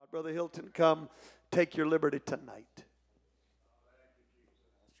Brother Hilton, come take your liberty tonight.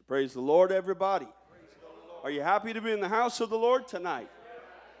 Praise the Lord, everybody. Are you happy to be in the house of the Lord tonight?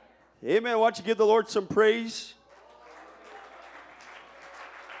 Amen. Why don't you give the Lord some praise?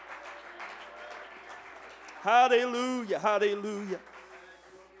 Hallelujah, hallelujah,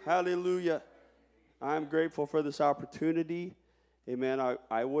 hallelujah. I'm grateful for this opportunity. Amen.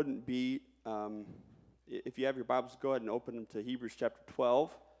 I wouldn't be, if you have your Bibles, go ahead and open them to Hebrews chapter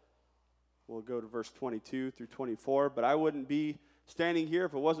 12. We'll go to verse 22 through 24. But I wouldn't be standing here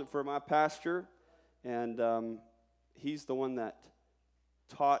if it wasn't for my pastor. And he's the one that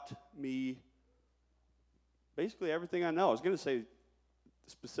taught me basically everything I know. I was going to say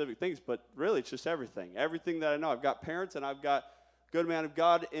specific things, but really it's just everything. Everything that I know. I've got parents and I've got good man of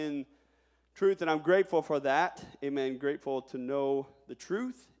God in truth, and I'm grateful for that. Amen. Grateful to know the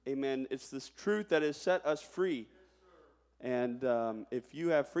truth. Amen. It's this truth that has set us free. And if you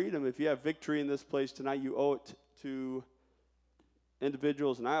have freedom, if you have victory in this place tonight, you owe it to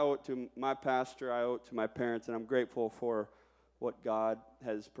individuals, and I owe it to my pastor, I owe it to my parents, and I'm grateful for what God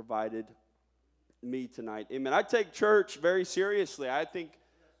has provided me tonight. Amen. I take church very seriously. I think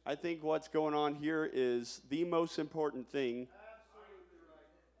what's going on here is the most important thing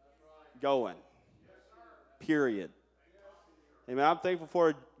going. Period. Amen. I'm thankful for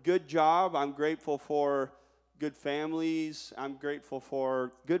a good job. I'm grateful for good families. I'm grateful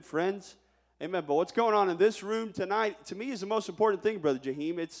for good friends. Amen. But what's going on in this room tonight, to me, is the most important thing, Brother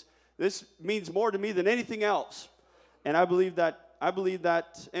Jaheim. This means more to me than anything else. And I believe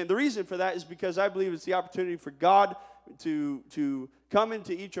that, and the reason for that is because I believe it's the opportunity for God to come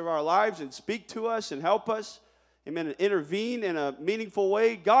into each of our lives and speak to us and help us. Amen. And intervene in a meaningful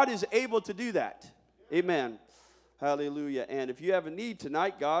way. God is able to do that. Amen. Hallelujah. And if you have a need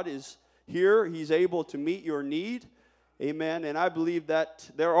tonight, God is here. He's able to meet your need. Amen. And I believe that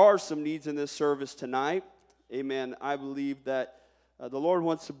there are some needs in this service tonight. Amen. I believe that the Lord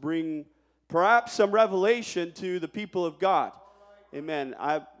wants to bring perhaps some revelation to the people of God. Amen.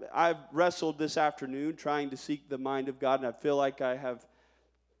 I've wrestled this afternoon trying to seek the mind of God, and I feel like I have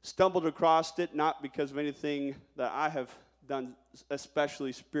stumbled across it, not because of anything that I have done,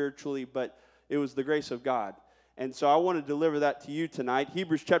 especially spiritually, but it was the grace of God. And so I want to deliver that to you tonight.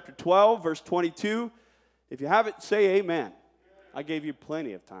 Hebrews chapter 12, verse 22. If you have it, say amen. I gave you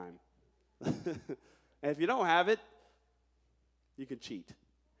plenty of time. And if you don't have it, you can cheat.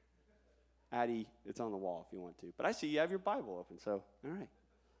 Addie, it's on the wall if you want to. But I see you have your Bible open, so all right.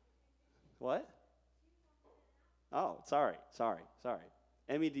 What? Oh, sorry.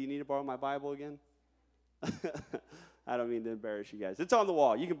 Emmy, do you need to borrow my Bible again? I don't mean to embarrass you guys. It's on the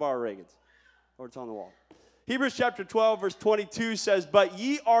wall. You can borrow Reagan's, or it's on the wall. Hebrews chapter 12, verse 22 says, "But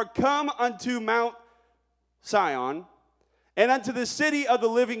ye are come unto Mount Sion, and unto the city of the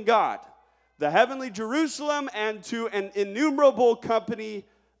living God, the heavenly Jerusalem, and to an innumerable company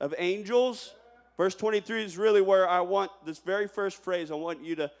of angels." Verse 23 is really where I want this very first phrase I want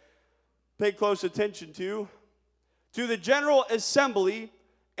you to pay close attention to. "To the general assembly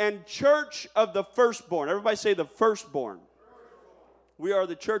and church of the firstborn." Everybody say the firstborn. We are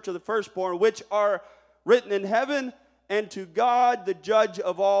the church of the firstborn, which are written in heaven, and to God, the judge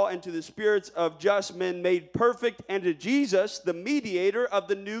of all, and to the spirits of just men made perfect, and to Jesus, the mediator of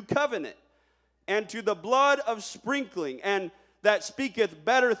the new covenant, and to the blood of sprinkling, and that speaketh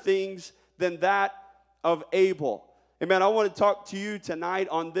better things than that of Abel. Amen. I want to talk to you tonight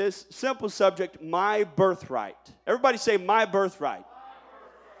on this simple subject, my birthright. Everybody say, my birthright.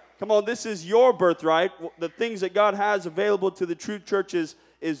 Come on, this is your birthright. The things that God has available to the true churches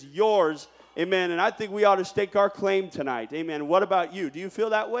is yours. Amen. And I think we ought to stake our claim tonight. Amen. What about you? Do you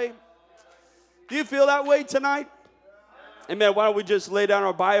feel that way? Do you feel that way tonight? Amen. Why don't we just lay down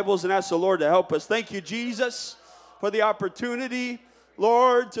our Bibles and ask the Lord to help us. Thank you, Jesus, for the opportunity,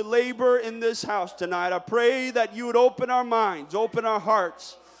 Lord, to labor in this house tonight. I pray that you would open our minds, open our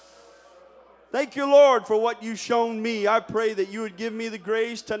hearts. Thank you, Lord, for what you've shown me. I pray that you would give me the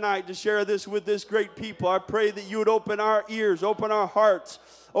grace tonight to share this with this great people. I pray that you would open our ears, open our hearts,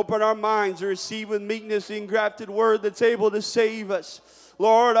 open our minds to receive with meekness the engrafted word that's able to save us.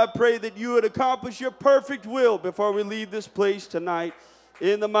 Lord, I pray that you would accomplish your perfect will before we leave this place tonight.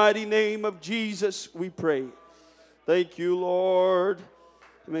 In the mighty name of Jesus, we pray. Thank you, Lord.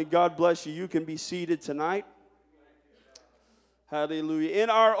 May God bless you. You can be seated tonight. Hallelujah. In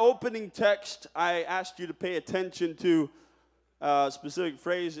our opening text, I asked you to pay attention to a specific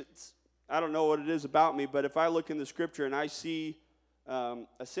phrase. I don't know what it is about me, but if I look in the scripture and I see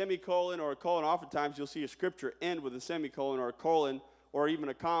a semicolon or a colon, oftentimes you'll see a scripture end with a semicolon or a colon or even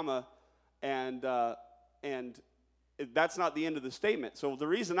a comma, and that's not the end of the statement. So the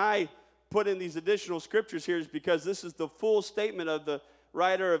reason I put in these additional scriptures here is because this is the full statement of the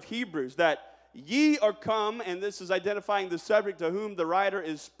writer of Hebrews, that ye are come, and this is identifying the subject to whom the writer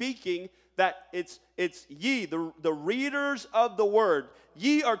is speaking, that it's ye, the readers of the word.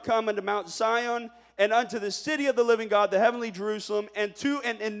 Ye are come unto Mount Zion, and unto the city of the living God, the heavenly Jerusalem, and to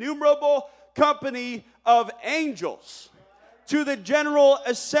an innumerable company of angels, to the general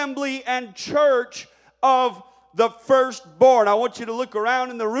assembly and church of the firstborn. I want you to look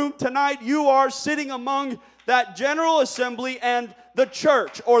around in the room tonight. You are sitting among that general assembly and the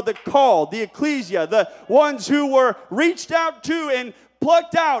church, or the called, the ecclesia, the ones who were reached out to and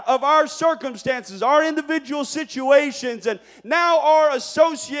plucked out of our circumstances, our individual situations, and now are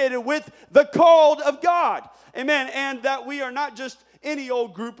associated with the called of God. Amen. And that we are not just any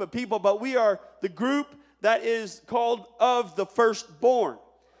old group of people, but we are the group that is called of the firstborn.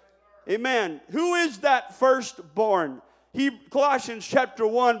 Amen. Who is that firstborn? Colossians chapter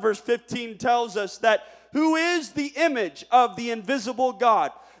 1 verse 15 tells us that who is the image of the invisible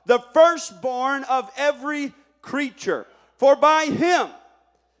God, the firstborn of every creature. For by him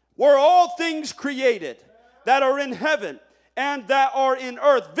were all things created that are in heaven and that are in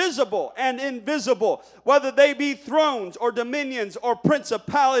earth, visible and invisible, whether they be thrones or dominions or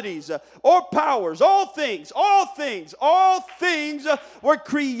principalities or powers. All things were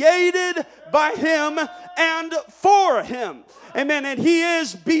created by him and for him. Amen. And he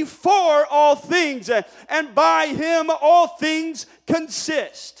is before all things, and by him all things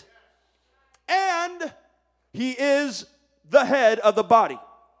consist. And he is the head of the body,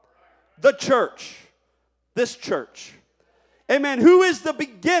 the church, this church. Amen. Who is the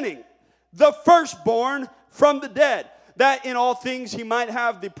beginning, the firstborn from the dead, that in all things he might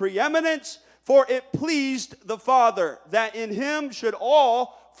have the preeminence, for it pleased the Father that in him should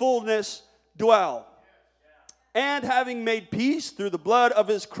all fullness dwell. And having made peace through the blood of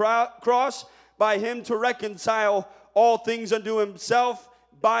his cross, by him to reconcile all things unto himself,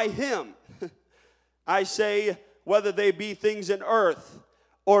 by him, I say, whether they be things in earth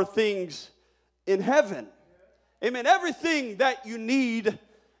or things in heaven. Amen. Everything that you need,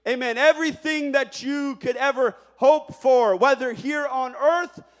 amen, everything that you could ever hope for, whether here on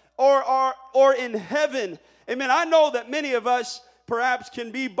earth or in heaven. Amen. I know that many of us perhaps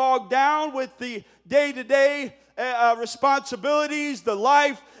can be bogged down with the day-to-day responsibilities, the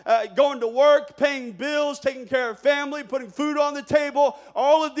life, going to work, paying bills, taking care of family, putting food on the table.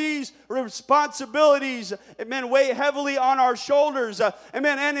 All of these responsibilities, amen, weigh heavily on our shoulders.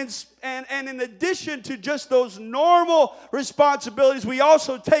 Amen. And in addition to just those normal responsibilities, we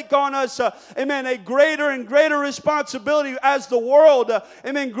also take on us, amen, a greater and greater responsibility as the world,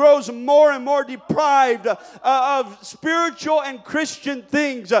 amen, grows more and more deprived of spiritual and Christian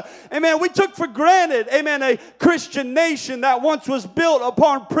things. Amen. We took for granted, amen, a Christian nation that once was built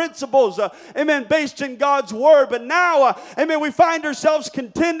upon principles, amen, based in God's word. But now, amen, we find ourselves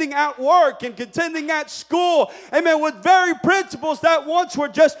contending at work and contending at school, amen, with very principles that once were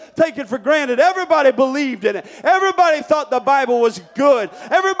just taken for granted. Everybody believed in it. Everybody thought the Bible was good.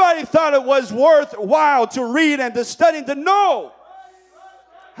 Everybody thought it was worthwhile to read and to study and to know.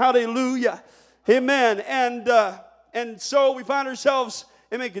 Hallelujah. Amen. And so we find ourselves,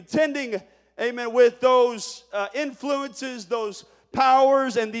 amen, contending, amen, with those influences, those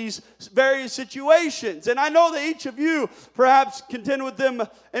powers, and these various situations. And I know that each of you perhaps contend with them,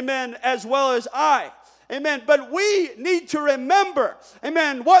 amen, as well as I. Amen. But we need to remember,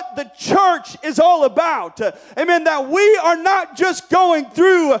 amen, what the church is all about. Amen. That we are not just going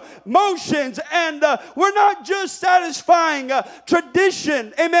through motions, and we're not just satisfying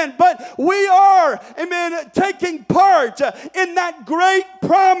tradition. Amen. But we are, amen, taking part in that great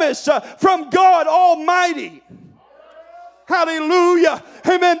promise from God Almighty. Hallelujah.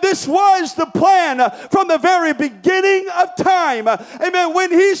 Amen. This was the plan from the very beginning of time. Amen.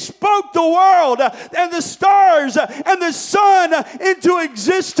 When he spoke the world and the stars and the sun into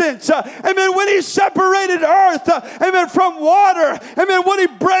existence. Amen. When he separated earth, amen, from water. Amen. When he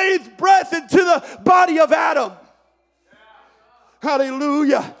breathed breath into the body of Adam.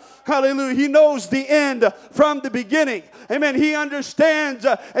 Hallelujah. Hallelujah. He knows the end from the beginning. Amen. He understands,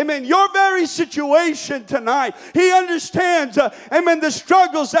 amen, your very situation tonight. He understands, amen, the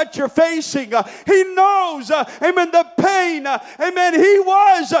struggles that you're facing. He knows, amen, the pain. Amen. He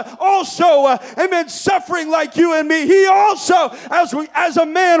was also, amen, suffering like you and me. He also, as a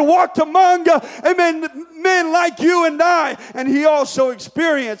man, walked among, amen, men like you and I. And he also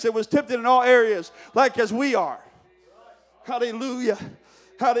experienced, it was tempted in all areas, like as we are. Hallelujah.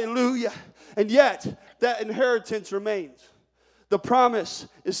 Hallelujah. And yet, that inheritance remains. The promise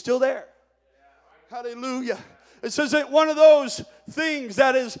is still there. Hallelujah. This isn't one of those things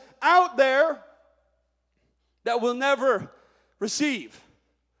that is out there that we'll never receive.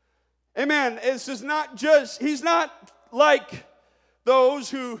 Amen. This is not just, he's not like those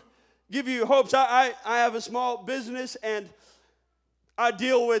who give you hopes. I have a small business, and I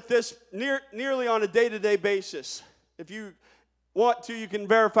deal with this nearly on a day-to-day basis. If you want to, you can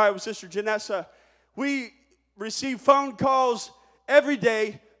verify with Sister Janessa. We receive phone calls every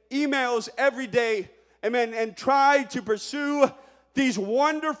day, emails every day, amen, and try to pursue these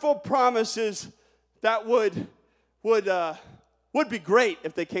wonderful promises that would be great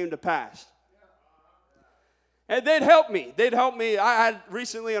if they came to pass. And they'd help me. I had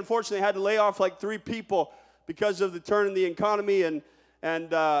recently, unfortunately, had to lay off like 3 people because of the turn in the economy,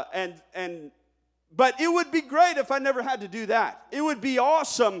 but it would be great if I never had to do that. It would be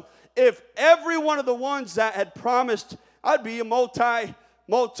awesome if every one of the ones that had promised, I'd be a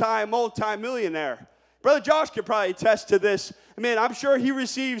multi-millionaire. Brother Josh could probably attest to this. I mean, I'm sure he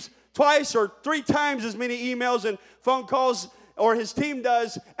receives twice or 3 times as many emails and phone calls, or his team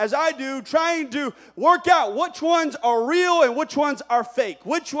does, as I do, trying to work out which ones are real and which ones are fake.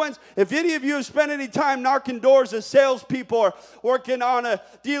 Which ones, if any of you have spent any time knocking doors as salespeople or working on a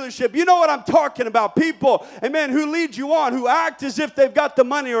dealership, you know what I'm talking about. People, amen, who lead you on, who act as if they've got the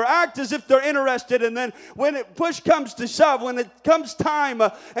money or act as if they're interested, and then when push comes to shove, when it comes time,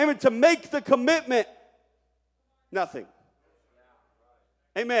 amen, to make the commitment, nothing.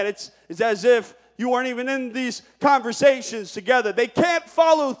 Amen. It's as if you weren't even in these conversations together. They can't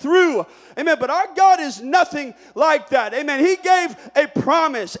follow through. Amen. But our God is nothing like that. Amen. He gave a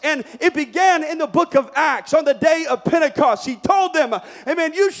promise, and it began in the book of Acts on the day of Pentecost. He told them,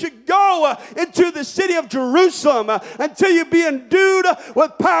 amen, you should go into the city of Jerusalem until you be endued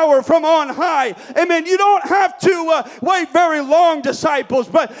with power from on high. Amen. You don't have to wait very long, disciples,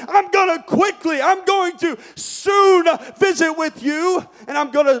 but I'm going to soon visit with you, and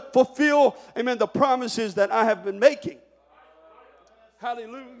I'm going to fulfill, amen, the promises that I have been making.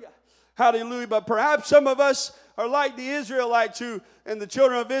 Hallelujah. Hallelujah. But perhaps some of us are like the Israelites and the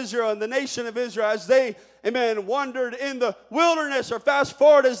children of Israel and the nation of Israel as they, amen, wandered in the wilderness, or fast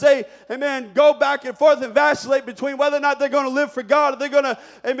forward as they, amen, go back and forth and vacillate between whether or not they're going to live for God, or they're going to,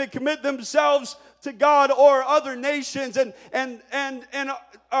 amen, commit themselves to God or other nations, and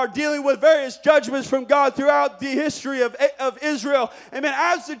are dealing with various judgments from God throughout the history of Israel. Amen.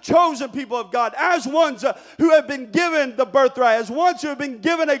 As the chosen people of God, as ones who have been given the birthright, as ones who have been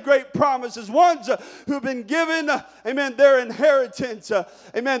given a great promise, as ones who have been given, amen, their inheritance.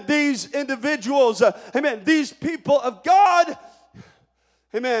 Amen. These individuals, amen, these people of God,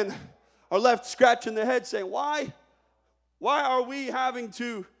 amen, are left scratching their heads saying, why are we having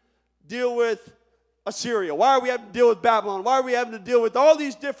to deal with Assyria? Why are we having to deal with Babylon? Why are we having to deal with all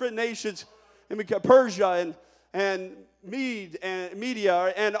these different nations, Persia and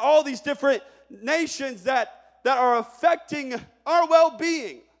Media, and all these different nations that are affecting our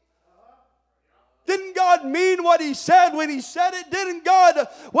well-being? Didn't God mean what he said when he said it?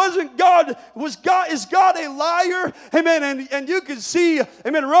 Is God a liar? Amen. And you can see,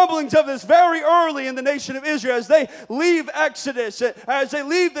 amen, rumblings of this very early in the nation of Israel as they leave Exodus, as they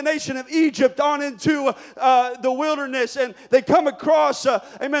leave the nation of Egypt on into the wilderness, and they come across,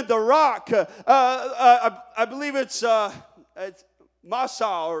 amen, the rock. I believe it's Massa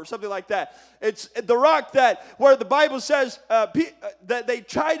or something like that. It's the rock where the Bible says that they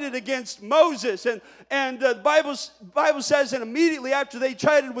chided against Moses, and the Bible says, and immediately after they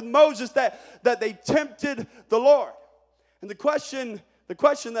chided with Moses, that they tempted the Lord. And the question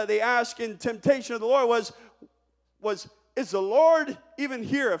that they asked in temptation of the Lord was is the Lord even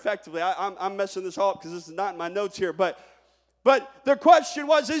here? Effectively, I'm messing this all up because this is not in my notes here, but their question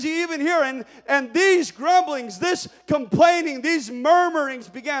was, is he even here? And these grumblings, this complaining, these murmurings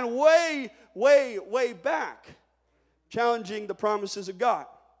began way, way, way back, challenging the promises of God.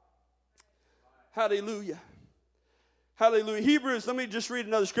 Hallelujah. Hallelujah. Hebrews, let me just read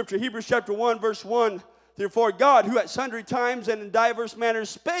another scripture. Hebrews chapter 1, verse 1 through 4. God, who at sundry times and in diverse manners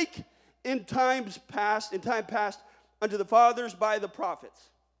spake in time past unto the fathers by the prophets,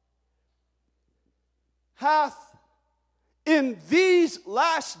 hath in these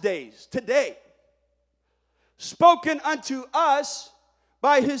last days, today, spoken unto us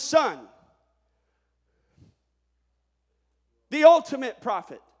by his Son, the ultimate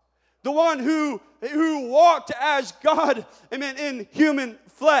prophet, the one who walked as God, amen, in human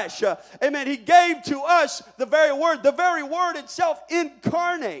flesh. Amen. He gave to us the very word itself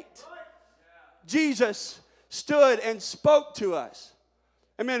incarnate. Jesus stood and spoke to us.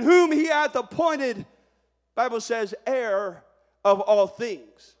 Amen. Whom he hath appointed, Bible says, heir of all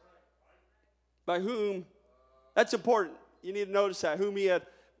things, by whom That's important. You need to notice that. Whom he had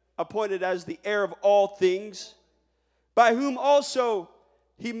appointed as the heir of all things, by whom also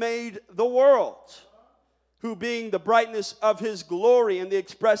he made the world, who being the brightness of his glory and the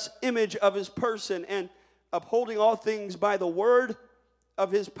express image of his person, and upholding all things by the word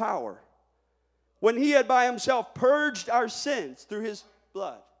of his power, when he had by himself purged our sins through his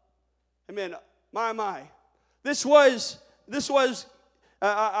blood. Amen. My. This was,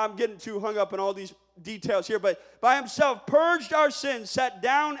 I'm getting too hung up on all these details here, but by himself purged our sins, sat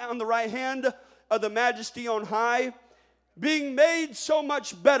down on the right hand of the majesty on high, being made so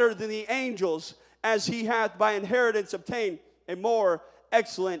much better than the angels, as he hath by inheritance obtained a more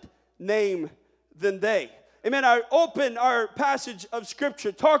excellent name than they. Amen. I opened our passage of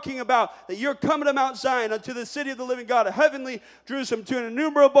Scripture talking about that you're coming to Mount Zion, unto the city of the living God, a heavenly Jerusalem, to an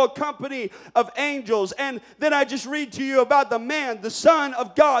innumerable company of angels. And then I just read to you about the man, the Son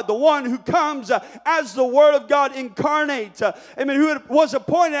of God, the one who comes as the Word of God incarnate. Amen. Who was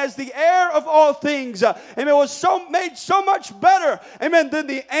appointed as the heir of all things. Amen. Was made so much better. Amen. Than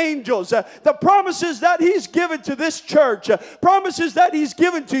the angels. The promises that He's given to this church, promises that He's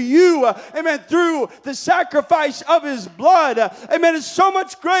given to you. Amen. Through the sacrifice of His blood, amen, is so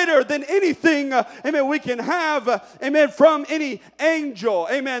much greater than anything, amen, we can have, amen, from any angel,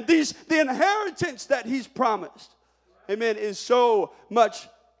 amen. The inheritance that He's promised, amen, is so much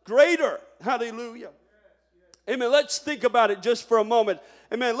greater. Hallelujah. Amen. Let's think about it just for a moment.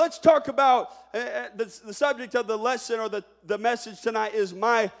 Amen. Let's talk about the subject of the lesson, or the message tonight is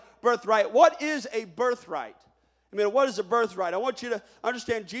my birthright. What is a birthright? Amen. What is a birthright? I want you to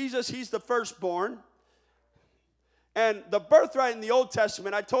understand Jesus, He's the firstborn. And the birthright in the Old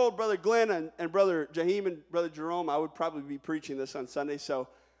Testament, I told Brother Glenn and Brother Jaheim and Brother Jerome, I would probably be preaching this on Sunday, so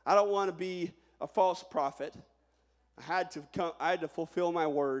I don't want to be a false prophet. I had to fulfill my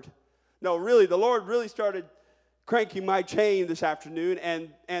word. No, really, the Lord really started cranking my chain this afternoon, and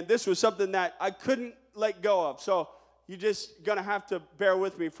this was something that I couldn't let go of. So you're just going to have to bear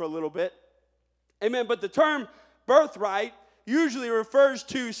with me for a little bit. Amen. But the term birthright usually refers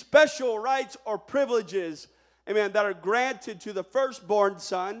to special rights or privileges, amen, that are granted to the firstborn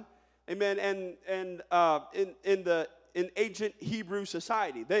son, amen, and in ancient Hebrew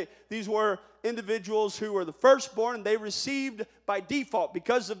society. These were individuals who were the firstborn, and they received by default,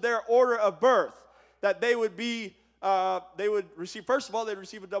 because of their order of birth, that they would receive, first of all, they'd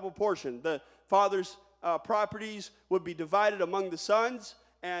receive a double portion. The father's properties would be divided among the sons,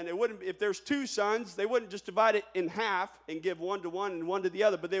 and it wouldn't, if there's two sons, they wouldn't just divide it in half and give one to one and one to the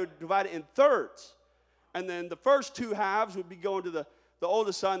other, but they would divide it in thirds. And then the first two halves would be going to the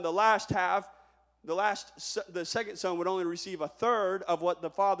oldest son. The last half, the second son would only receive a third of what the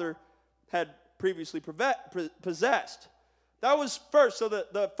father had previously possessed. That was first. So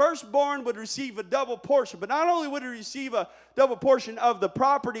the firstborn would receive a double portion. But not only would he receive a double portion of the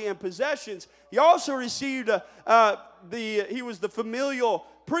property and possessions, he also received he was the familial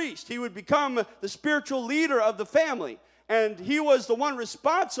priest. He would become the spiritual leader of the family. And he was the one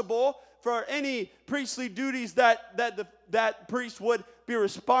responsible for any priestly duties that priest would be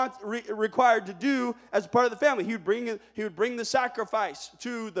required to do as part of the family. He would bring the sacrifice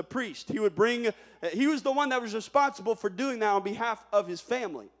to the priest. He was the one that was responsible for doing that on behalf of his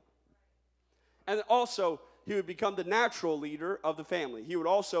family. And also, he would become the natural leader of the family. He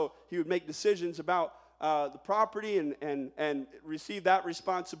would make decisions about the property and receive that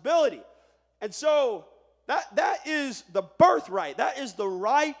responsibility. And so that is the birthright. That is the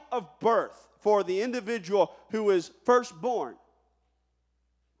right of birth for the individual who is firstborn.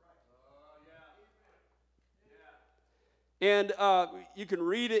 And you can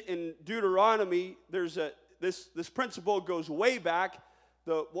read it in Deuteronomy. There's this principle goes way back.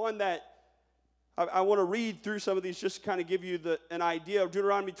 The one that I want to read through some of these just to kind of give you an idea of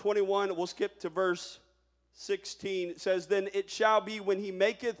Deuteronomy 21. We'll skip to verse 16. It says, "Then it shall be when he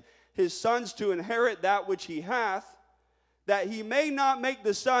maketh his sons to inherit that which he hath, that he may not make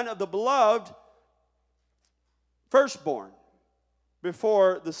the son of the beloved firstborn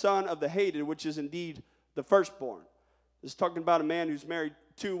before the son of the hated, which is indeed the firstborn." This is talking about a man who's married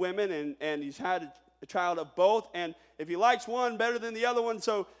two women, and he's had a child of both, and if he likes one better than the other one,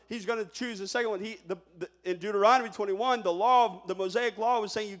 so he's going to choose the second one. In Deuteronomy 21, the Mosaic law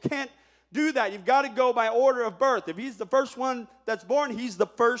was saying you can't do that. You've got to go by order of birth. If he's the first one that's born, he's the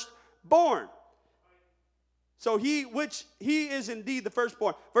firstborn. So he is indeed the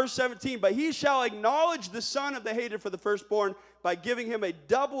firstborn. Verse 17, "But he shall acknowledge the son of the hated for the firstborn by giving him a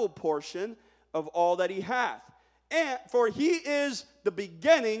double portion of all that he hath. And for he is the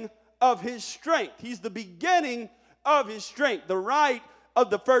beginning of his strength." He's the beginning of his strength. The right of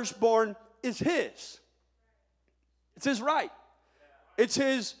the firstborn is his. It's his right. It's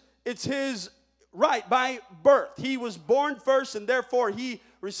his right by birth. He was born first, and therefore he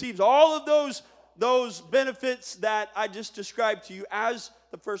receives all of those benefits that I just described to you as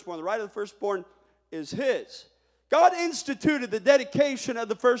the firstborn. The right of the firstborn is his. God instituted the dedication of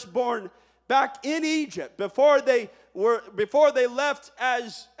the firstborn back in Egypt before they left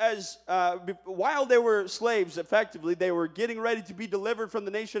while they were slaves. Effectively, they were getting ready to be delivered from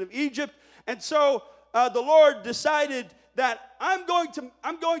the nation of Egypt, and so the Lord decided that I'm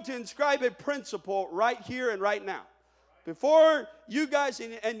going to inscribe a principle right here and right now. Before you guys,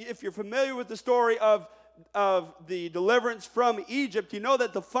 and if you're familiar with the story of the deliverance from Egypt, you know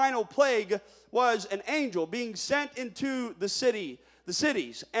that the final plague was an angel being sent into the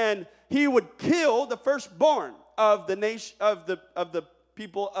cities, and he would kill the firstborn of the nation of the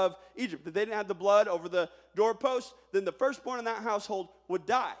people of Egypt. If they didn't have the blood over the doorpost, then the firstborn in that household would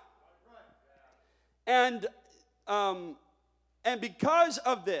die. And because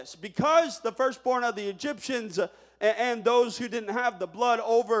of this, because the firstborn of the Egyptians and those who didn't have the blood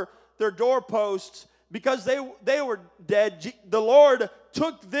over their doorposts, because they were dead, the Lord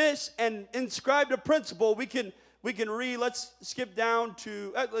took this and inscribed a principle. We can read. Let's skip down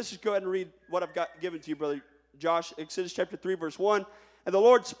to. Let's just go ahead and read what I've got given to you, brother Josh. Exodus chapter 3, verse 1. And the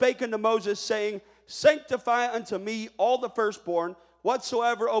Lord spake unto Moses, saying, Sanctify unto me all the firstborn,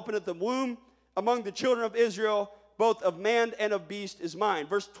 whatsoever openeth the womb among the children of Israel, both of man and of beast, is mine.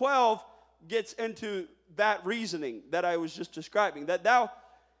 Verse 12 gets into that reasoning that I was just describing, that thou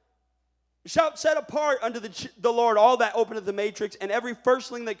shalt set apart unto the Lord all that openeth the matrix, and every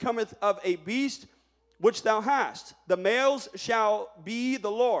firstling that cometh of a beast which thou hast. The males shall be the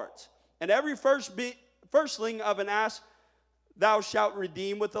Lord's, and every firstling of an ass thou shalt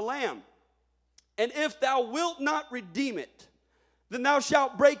redeem with a lamb. And if thou wilt not redeem it, then thou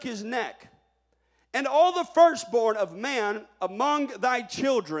shalt break his neck. And all the firstborn of man among thy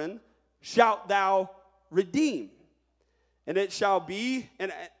children shalt thou redeem. And it shall be,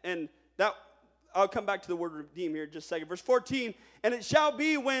 and that, I'll come back to the word redeem here in just a second. Verse 14, and it shall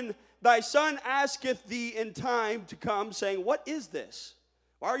be when thy son asketh thee in time to come, saying, What is this?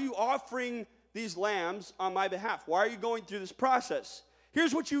 Why are you offering these lambs on my behalf? Why are you going through this process?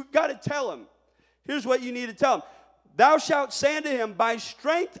 Here's what you got to tell him. Here's what you need to tell him. Thou shalt say unto him, By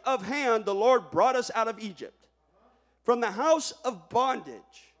strength of hand the Lord brought us out of Egypt, from the house of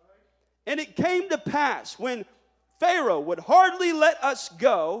bondage. And it came to pass, when Pharaoh would hardly let us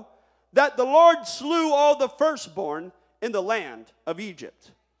go, that the Lord slew all the firstborn in the land of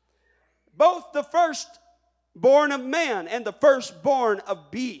Egypt, both the firstborn of man and the firstborn of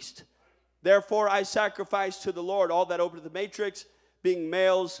beast. Therefore I sacrifice to the Lord all that openeth the matrix, being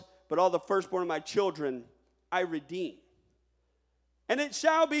males, but all the firstborn of my children I redeem. And it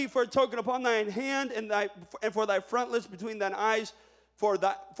shall be for a token upon thine hand, and for thy frontlets between thine eyes, for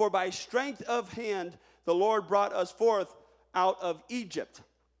by strength of hand the Lord brought us forth out of Egypt.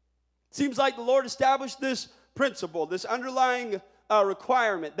 Seems like the Lord established this principle, this underlying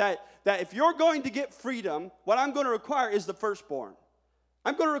requirement that if you're going to get freedom, what I'm going to require is the firstborn.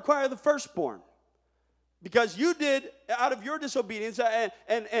 I'm going to require the firstborn. Because you did, out of your disobedience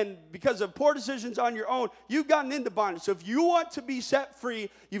and because of poor decisions on your own, you've gotten into bondage. So if you want to be set free,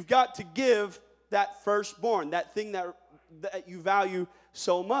 you've got to give that firstborn, that thing that you value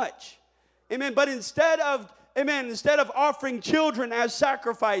so much. Amen. But instead of offering children as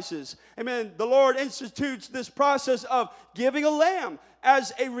sacrifices, amen, the Lord institutes this process of giving a lamb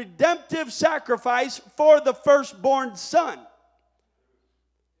as a redemptive sacrifice for the firstborn son.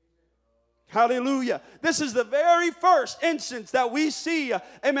 Hallelujah. This is the very first instance that we see,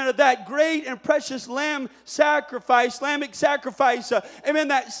 amen, of that great and precious lambic sacrifice, amen,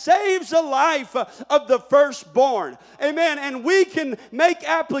 that saves the life of the firstborn. Amen. And we can make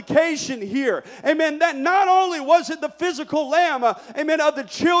application here. Amen. That not only was it the physical lamb, amen, of the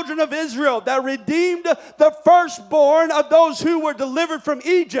children of Israel that redeemed the firstborn of those who were delivered from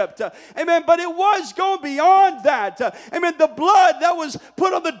Egypt. Amen. But it was going beyond that. Amen. The blood that was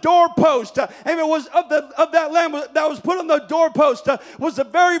put on the doorpost, amen, was of that lamb that was put on the doorpost was the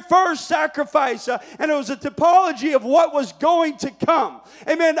very first sacrifice, and it was a typology of what was going to come.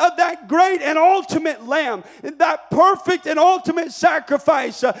 Amen. Of that great and ultimate lamb, that perfect and ultimate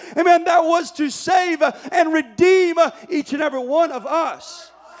sacrifice, amen, that was to save and redeem each and every one of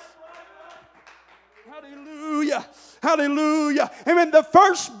us. Hallelujah. Hallelujah. Amen. The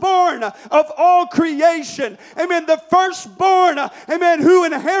firstborn of all creation. Amen. The firstborn, amen, who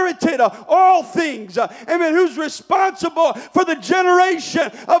inherited all things. Amen. Who's responsible for the generation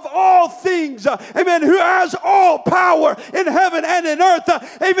of all things. Amen. Who has all power in heaven and in earth.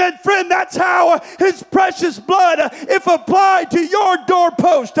 Amen. Friend, that's how his precious blood, if applied to your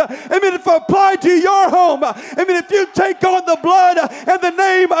doorpost, amen, if applied to your home, amen, if you take on the blood and the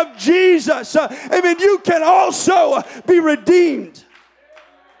name of Jesus, amen, you can also be redeemed.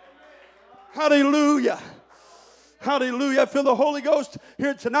 Hallelujah. Hallelujah. I feel the Holy Ghost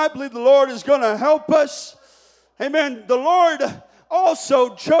here tonight. I believe the Lord is going to help us. Amen. The Lord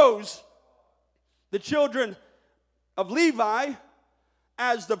also chose the children of Levi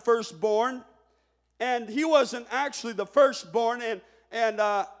as the firstborn. And he wasn't actually the firstborn,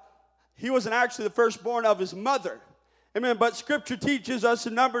 and he wasn't actually the firstborn of his mother. Amen. But Scripture teaches us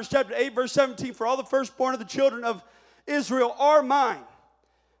in Numbers chapter 8, verse 17, for all the firstborn of the children of Israel are mine,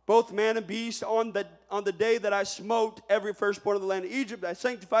 both man and beast, on the day that I smote every firstborn of the land of Egypt. I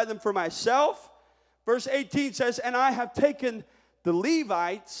sanctified them for myself. Verse 18 says, and I have taken the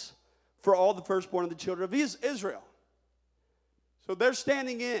Levites for all the firstborn of the children of Israel. So they're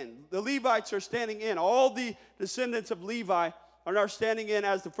standing in. The Levites are standing in. All the descendants of Levi are now standing in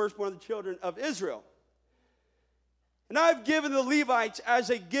as the firstborn of the children of Israel. And I've given the Levites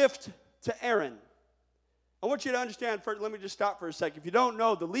as a gift to Aaron. I want you to understand first, let me just stop for a second. If you don't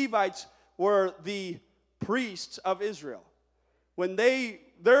know, the Levites were the priests of Israel. When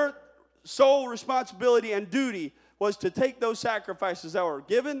their sole responsibility and duty was to take those sacrifices that were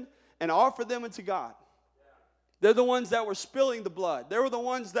given and offer them unto God. They're the ones that were spilling the blood. They were the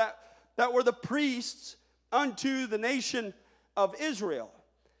ones that were the priests unto the nation of Israel.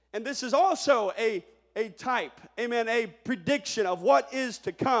 And this is also a type, amen, a prediction of what is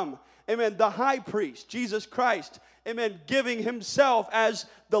to come. Amen, the high priest, Jesus Christ, amen, giving himself as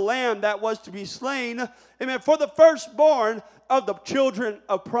the lamb that was to be slain, amen, for the firstborn of the children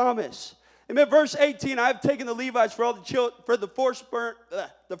of promise. Amen, verse 18, I have taken the Levites for the firstborn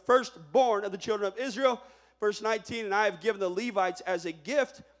of the children of Israel. Verse 19, and I have given the Levites as a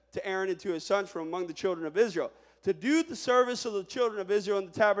gift to Aaron and to his sons from among the children of Israel, to do the service of the children of Israel in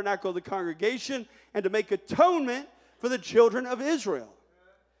the tabernacle of the congregation, and to make atonement for the children of Israel.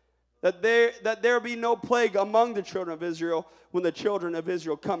 That there be no plague among the children of Israel when the children of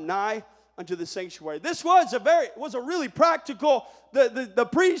Israel come nigh unto the sanctuary. This was a really practical. The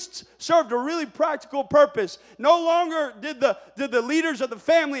priests served a really practical purpose. No longer did the leaders of the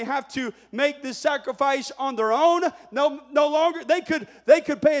family have to make this sacrifice on their own. No longer they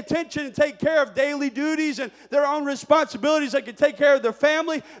could pay attention and take care of daily duties and their own responsibilities. They could take care of their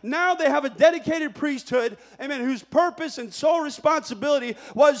family. Now they have a dedicated priesthood, amen, whose purpose and sole responsibility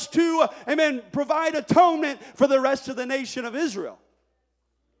was to, amen, provide atonement for the rest of the nation of Israel.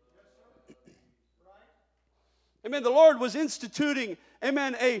 Amen. The Lord was instituting,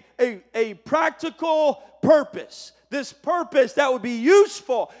 amen, a practical purpose. This purpose that would be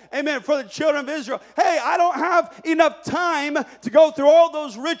useful, amen, for the children of Israel. Hey, I don't have enough time to go through all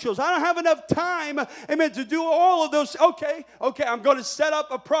those rituals. I don't have enough time, amen, to do all of those. Okay, I'm going to set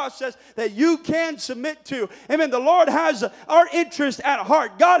up a process that you can submit to. Amen. The Lord has our interest at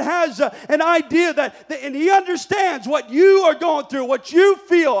heart. God has an idea and He understands what you are going through, what you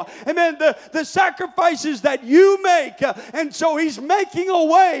feel. Amen. The sacrifices that you make. And so He's making a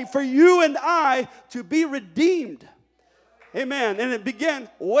way for you and I to be redeemed. Amen. And it began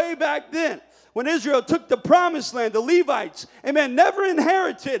way back then. When Israel took the promised land, the Levites, amen, never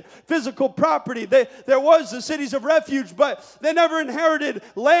inherited physical property. There was the cities of refuge, but they never inherited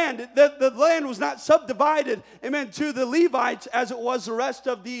land. The land was not subdivided, amen, to the Levites as it was the rest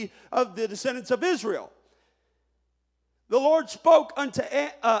of the descendants of Israel. The Lord spoke unto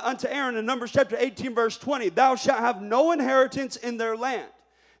Aaron in Numbers chapter 18, verse 20, thou shalt have no inheritance in their land,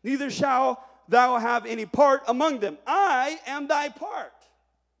 neither shall thou have any part among them. I am thy part.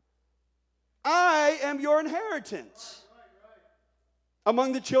 I am your inheritance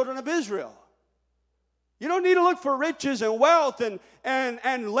among the children of Israel. You don't need to look for riches and wealth and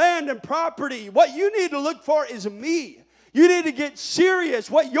land and property. What you need to look for is me. You need to get serious.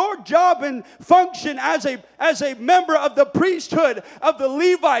 What your job and function as a member of the priesthood of the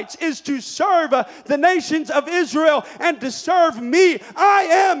Levites is to serve the nations of Israel and to serve me. I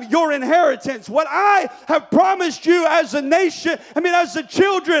am your inheritance. What I have promised you as a nation, as the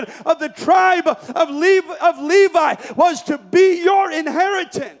children of the tribe of Levi, was to be your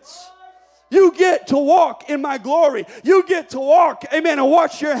inheritance. You get to walk in my glory. You get to walk, amen, and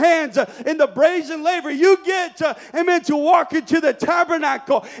wash your hands in the brazen laver. You get, amen, to walk into the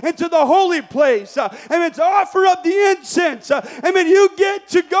tabernacle, into the holy place, amen, to offer up the incense. Amen, you get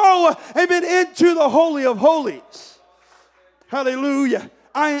to go, amen, into the Holy of Holies. Hallelujah.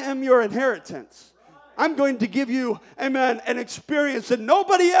 I am your inheritance. I'm going to give you, amen, an experience that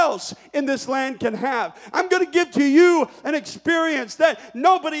nobody else in this land can have. I'm going to give to you an experience that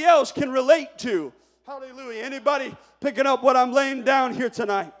nobody else can relate to. Hallelujah. Anybody picking up what I'm laying down here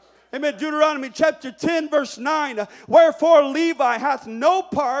tonight? Amen. Deuteronomy chapter 10, verse 9. Wherefore Levi hath no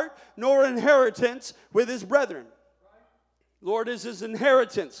part nor inheritance with his brethren. Lord is his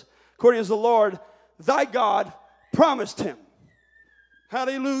inheritance, according as the Lord thy God promised him.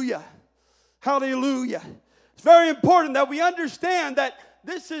 Hallelujah. Hallelujah. It's very important that we understand that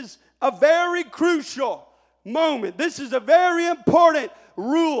this is a very crucial moment. This is a very important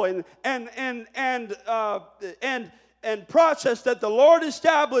rule and process that the Lord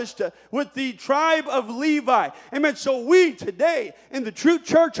established with the tribe of Levi. Amen. So we today in the true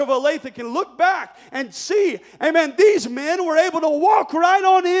church of Olathe can look back and see, amen, these men were able to walk right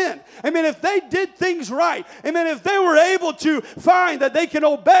on in. Amen. If they did things right, amen, if they were able to find that they can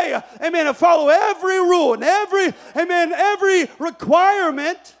obey, amen, and follow every rule and every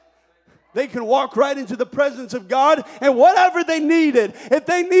requirement, they can walk right into the presence of God, and whatever they needed, if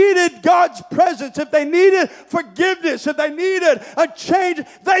they needed God's presence, if they needed forgiveness, if they needed a change,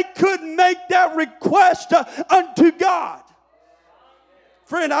 they could make that request unto God.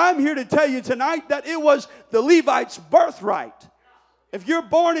 Friend, I'm here to tell you tonight that it was the Levites' birthright. If you're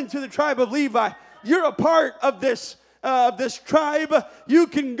born into the tribe of Levi, you're a part of this tribe. You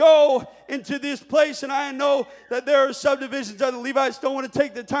can go into this place, and I know that there are subdivisions of the Levites. Don't want to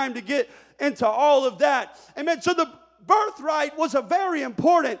take the time to get into all of that. Amen. So the birthright was a very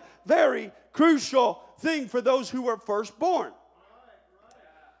important, very crucial thing for those who were first born.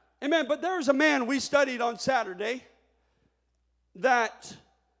 Amen. But there was a man we studied on Saturday that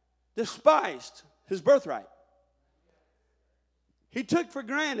despised his birthright. He took for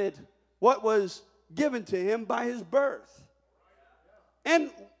granted what was given to him by his birth.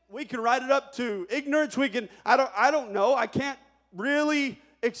 And we can write it up to ignorance. I don't know. I can't really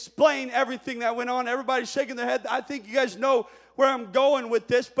explain everything that went on. Everybody's shaking their head. I think you guys know where I'm going with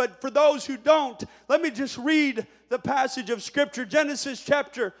this. But for those who don't, let me just read the passage of Scripture. Genesis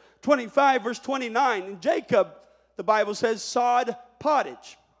chapter 25, verse 29. And Jacob, the Bible says, sawed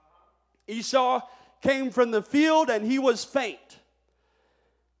pottage. Esau came from the field, and he was faint.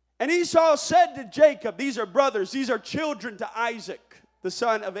 And Esau said to Jacob, these are brothers, these are children to Isaac, the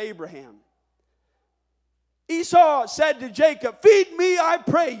son of Abraham. Esau said to Jacob, feed me, I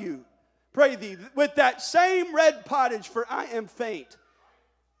pray thee, with that same red pottage, for I am faint.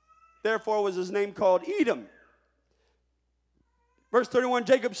 Therefore was his name called Edom. Verse 31,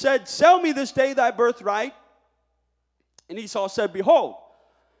 Jacob said, sell me this day thy birthright. And Esau said, behold,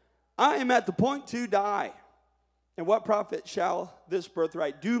 I am at the point to die. And what profit shall this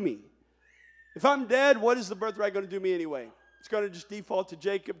birthright do me? If I'm dead, what is the birthright going to do me anyway? It's going to just default to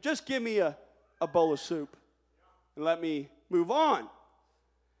Jacob. Just give me a bowl of soup and let me move on.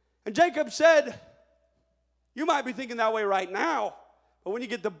 And Jacob said, you might be thinking that way right now, but when you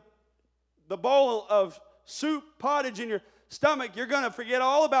get the bowl of soup, pottage in your stomach, you're going to forget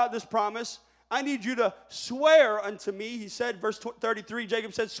all about this promise. I need you to swear unto me. He said, verse 33,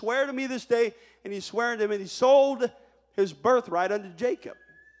 Jacob said, swear to me this day. And he swore unto him, and he sold his birthright unto Jacob.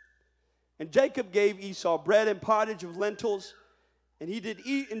 And Jacob gave Esau bread and pottage of lentils, and he did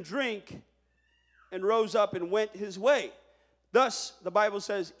eat and drink, and rose up and went his way. Thus, the Bible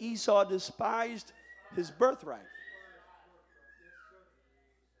says, Esau despised his birthright.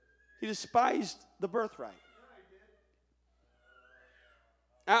 He despised the birthright.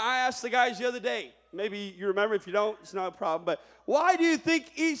 I asked the guys the other day, maybe you remember, if you don't, it's not a problem, but why do you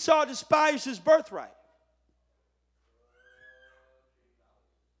think Esau despised his birthright?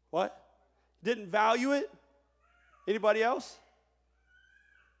 What? Didn't value it? Anybody else?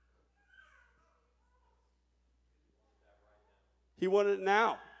 He wanted it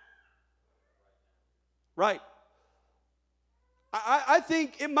now. Right. I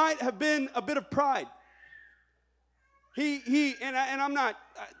think it might have been a bit of pride. And I'm not,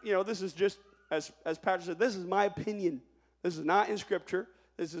 this is just, as Patrick said, this is my opinion. This is not in Scripture.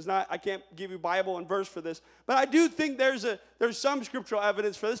 This is not, I can't give you Bible and verse for this. But I do think there's some scriptural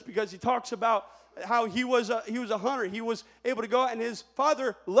evidence for this, because he talks about how he was a hunter. He was able to go out, and his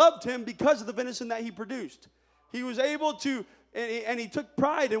father loved him because of the venison that he produced. He was able to, and he took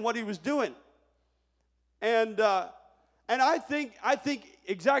pride in what he was doing. And I think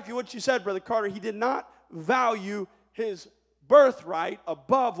exactly what you said, Brother Carter, he did not value his birthright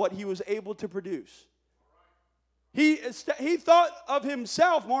above what he was able to produce. He thought of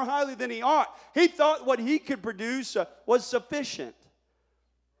himself more highly than he ought. He thought what he could produce was sufficient.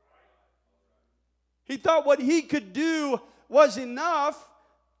 He thought what he could do was enough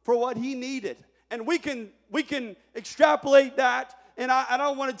for what he needed. And we can extrapolate that. And I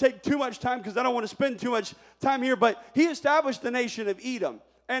don't want to take too much time because I don't want to spend too much time here. But he established the nation of Edom.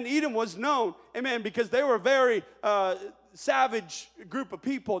 And Edom was known, amen, because they were a very savage group of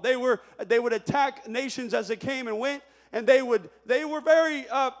people. They would attack nations as they came and went. And they were very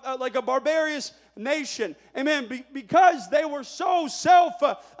like a barbarous nation, amen. Because they were so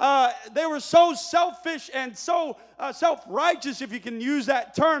selfish and so self-righteous, if you can use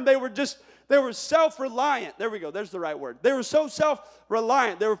that term. They were self-reliant. There we go. There's the right word. They were so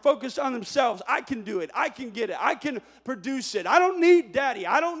self-reliant. They were focused on themselves. I can do it. I can get it. I can produce it. I don't need daddy.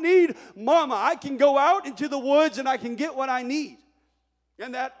 I don't need mama. I can go out into the woods and I can get what I need.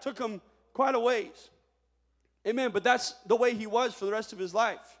 And that took them quite a ways. Amen. But that's the way he was for the rest of his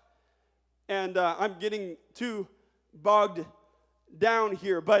life. And I'm getting too bogged down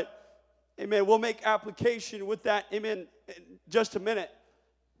here. But, amen, we'll make application with that, amen, in just a minute.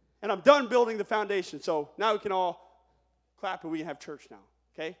 And I'm done building the foundation. So now we can all clap and we can have church now.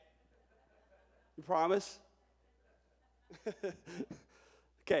 Okay? You promise?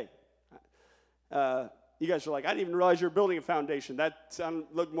 Okay. You guys are like, I didn't even realize you were building a foundation. That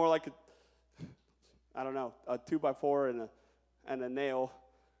looked more like a 2x4 and a nail.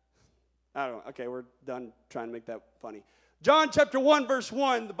 I don't know. Okay, we're done trying to make that funny. John chapter 1, verse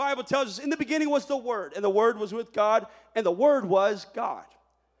 1, the Bible tells us, in the beginning was the Word, and the Word was with God, and the Word was God.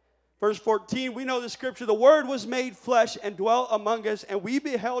 Verse 14, we know the scripture, the Word was made flesh and dwelt among us, and we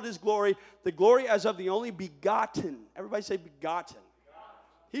beheld his glory, the glory as of the only begotten. Everybody say begotten.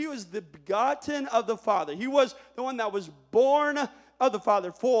 He was the begotten of the Father. He was the one that was born of the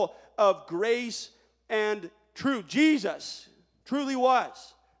Father, full of grace and truth. Jesus truly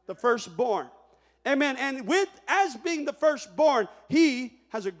was the firstborn. Amen. And as being the firstborn, he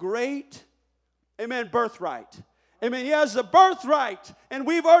has a great, amen, birthright. Amen. He has a birthright. And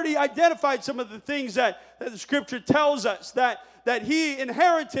we've already identified some of the things that the scripture tells us, that he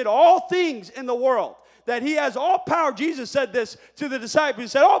inherited all things in the world. That he has all power. Jesus said this to the disciples. He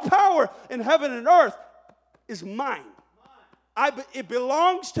said, all power in heaven and earth is mine. It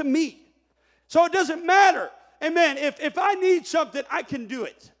belongs to me. So it doesn't matter. Amen. If I need something, I can do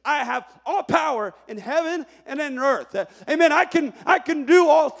it. I have all power in heaven and in earth. Amen. I can do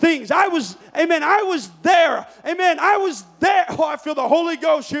all things. I was there. Amen. I was there. Oh, I feel the Holy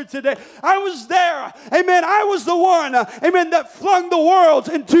Ghost here today. I was there. Amen. I was the one, amen, that flung the worlds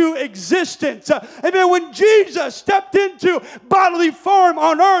into existence. Amen. When Jesus stepped into bodily form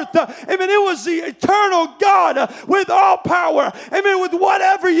on earth, amen, it was the eternal God with all power. Amen. With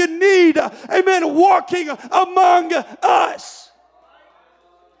whatever you need. Amen. Walking among us.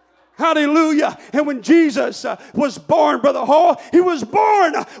 Hallelujah. And when Jesus was born, Brother Hall, he was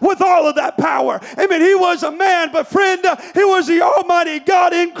born with all of that power. Amen. He was a man, but friend, he was the Almighty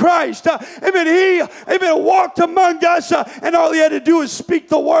God in Christ. Amen. He walked among us, and all he had to do was speak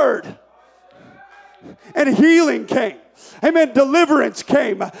the word. And healing came. Amen. Deliverance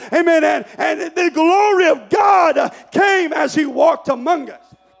came. Amen. And the glory of God came as he walked among us.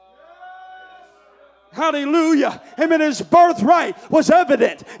 Hallelujah. Amen. His birthright was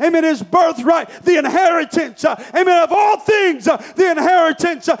evident. Amen. His birthright, the inheritance, amen, of all things, the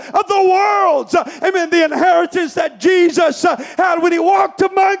inheritance of the world. Amen. The inheritance that Jesus had when he walked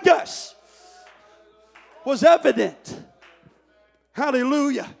among us was evident.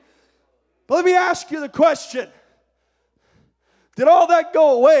 Hallelujah. But let me ask you the question. Did all that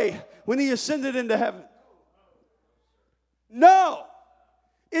go away when he ascended into heaven? No,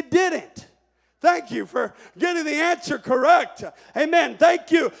 it didn't. Thank you for getting the answer correct. Amen.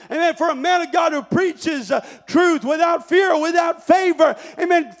 Thank you. Amen. For a man of God who preaches truth without fear, without favor.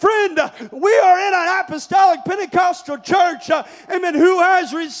 Amen. Friend, we are in an apostolic Pentecostal church. Amen. Who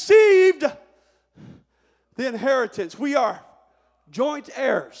has received the inheritance. We are joint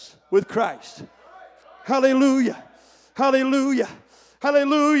heirs with Christ. Hallelujah. Hallelujah.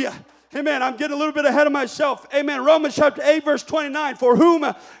 Hallelujah. Amen. I'm getting a little bit ahead of myself. Amen. Romans chapter 8, verse 29. For whom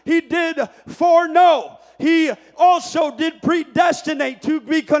he did foreknow, he also did predestinate to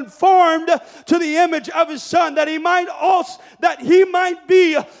be conformed to the image of his Son, that he might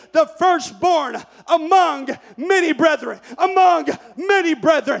be the firstborn among many brethren. Among many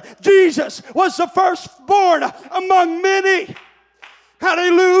brethren. Jesus was the firstborn among many.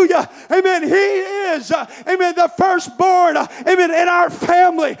 Hallelujah. Amen. He is, amen, the firstborn, amen, in our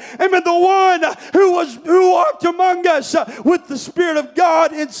family. Amen. The one who walked among us with the Spirit of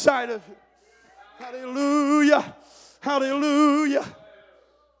God inside of him. Hallelujah. Hallelujah.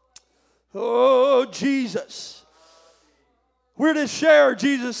 Oh, Jesus. We're to share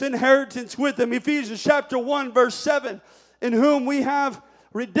Jesus' inheritance with him. Ephesians chapter 1, verse 7. In whom we have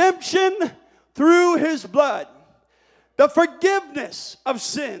redemption through his blood, the forgiveness of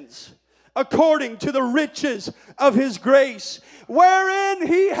sins, according to the riches of his grace, wherein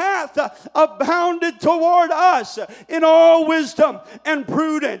he hath abounded toward us in all wisdom and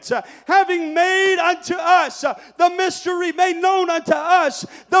prudence, having made unto us the mystery, made known unto us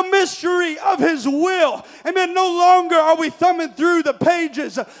the mystery of his will. Amen. No longer are we thumbing through the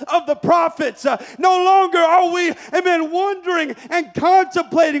pages of the prophets. No longer are we, amen, wondering and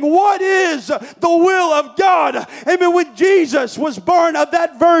contemplating what is the will of God. Amen. When Jesus was born of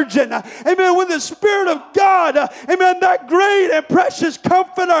that virgin, amen, when the Spirit of God, amen, that great and precious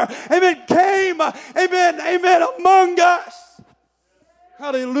comforter, amen, came, amen, among us.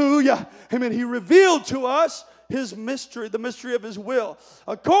 Hallelujah. Amen. He revealed to us his mystery, the mystery of his will,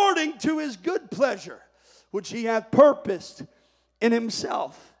 according to his good pleasure, which he hath purposed in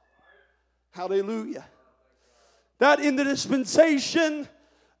himself. Hallelujah. That in the dispensation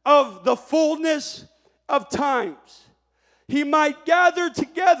of the fullness of times, he might gather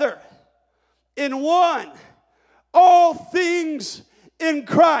together in one all things in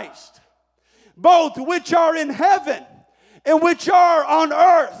Christ, both which are in heaven and which are on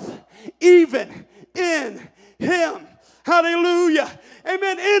earth, even in him. Hallelujah.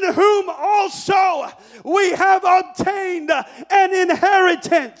 Amen. In whom also we have obtained an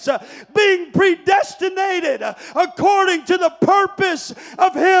inheritance, being predestinated according to the purpose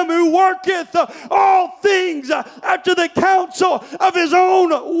of him who worketh all things after the counsel of his own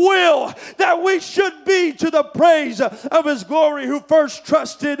will, that we should be to the praise of his glory, who first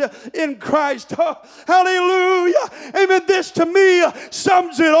trusted in Christ. Oh, hallelujah. Amen. This to me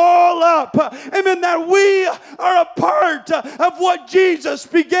sums it all up. Amen. That we are a part of what Jesus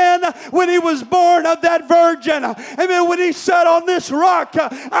began when he was born of that virgin. Amen. When he said, on this rock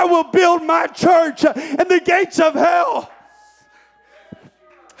I will build my church, and the gates of hell,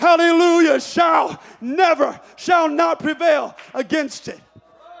 hallelujah, shall not prevail against it.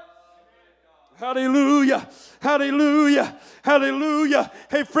 Hallelujah. Hallelujah. Hallelujah.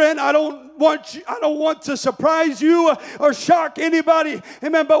 Hey friend, I don't want to surprise you or shock anybody.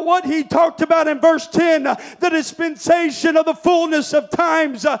 Amen. But what he talked about in verse 10, the dispensation of the fullness of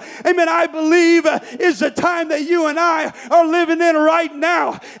times, amen, I believe is the time that you and I are living in right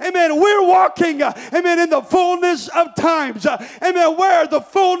now. Amen. We're walking, amen, in the fullness of times. Amen. Where the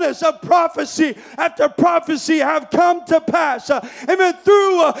fullness of prophecy after prophecy have come to pass. Amen.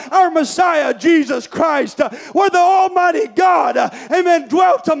 Through our Messiah, Jesus Christ, where the Almighty God, amen,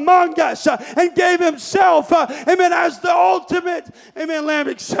 dwelt among us and gave himself, amen, as the ultimate, amen,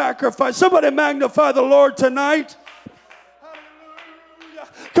 lambic sacrifice. Somebody magnify the Lord tonight. Hallelujah.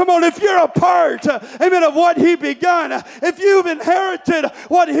 Come on, if you're a part, amen, of what he begun, if you've inherited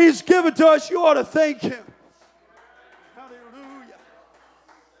what he's given to us, you ought to thank him. Hallelujah.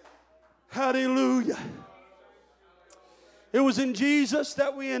 Hallelujah. It was in Jesus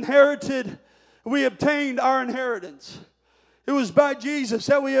that we obtained our inheritance. It was by Jesus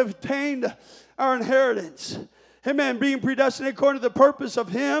that we obtained our inheritance. Amen. Being predestinated according to the purpose of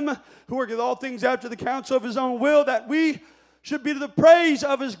him who worketh all things after the counsel of his own will, that we should be to the praise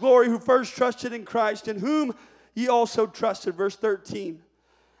of his glory, who first trusted in Christ, in whom ye also trusted. Verse 13.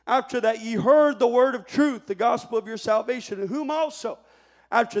 After that ye heard the word of truth, the gospel of your salvation, in whom also,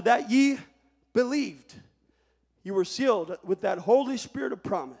 after that ye believed, you were sealed with that Holy Spirit of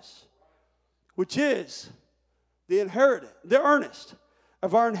promise, which is the earnest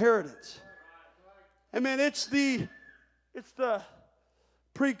of our inheritance. Amen. It's the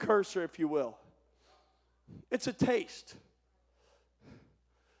precursor, if you will. It's a taste.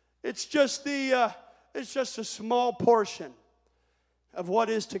 It's just a small portion of what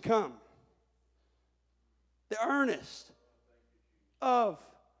is to come. The earnest of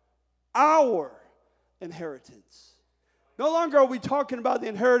our inheritance. No longer are we talking about the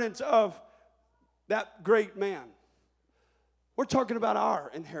inheritance of that great man. We're talking about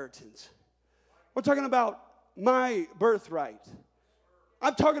our inheritance. We're talking about my birthright.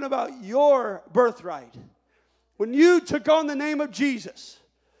 I'm talking about your birthright. When you took on the name of Jesus,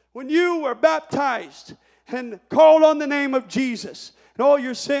 when you were baptized and called on the name of Jesus, and all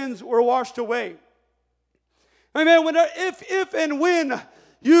your sins were washed away. Amen. If and when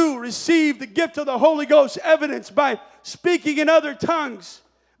You receive the gift of the Holy Ghost, evidenced by speaking in other tongues.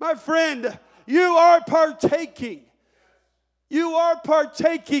 My friend, you are partaking. You are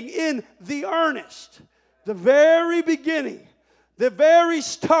partaking in the earnest, the very beginning, the very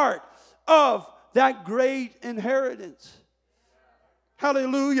start of that great inheritance.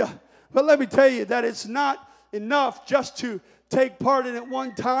 Hallelujah. But let me tell you that it's not enough just to take part in it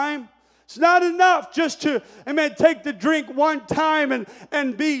one time. It's not enough just to, amen, take the drink one time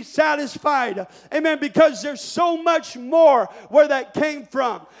and be satisfied. Amen, because there's so much more where that came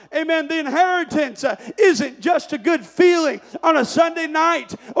from. Amen, the inheritance isn't just a good feeling on a Sunday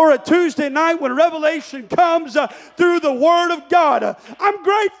night or a Tuesday night when revelation comes through the Word of God. I'm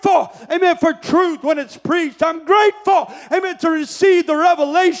grateful, amen, for truth when it's preached. I'm grateful, amen, to receive the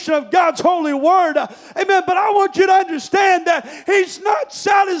revelation of God's holy Word. Amen, but I want you to understand that He's not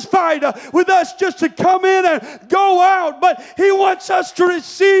satisfied with us just to come in and go out, but He wants us to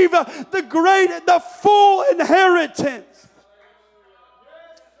receive the full inheritance.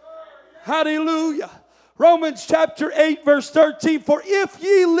 Hallelujah. Romans chapter 8 verse 13, for if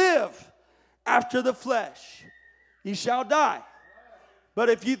ye live after the flesh, ye shall die. But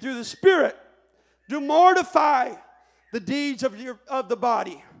if ye through the Spirit do mortify the deeds of the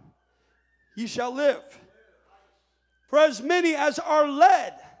body, ye shall live. For as many as are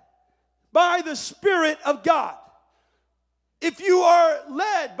led by the Spirit of God. If you are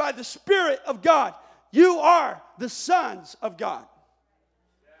led by the Spirit of God, you are the sons of God.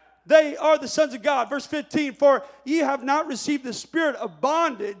 They are the sons of God. Verse 15, for ye have not received the spirit of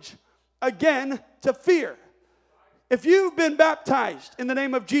bondage again to fear. If you've been baptized in the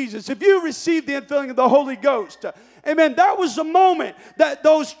name of Jesus, if you received the infilling of the Holy Ghost, amen, that was the moment that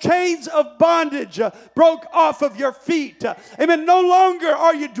those chains of bondage broke off of your feet. Amen, no longer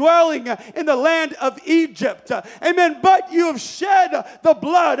are you dwelling in the land of Egypt. Amen, but you have shed the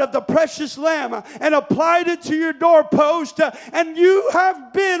blood of the precious Lamb and applied it to your doorpost, and you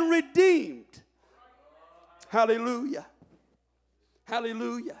have been redeemed. Hallelujah.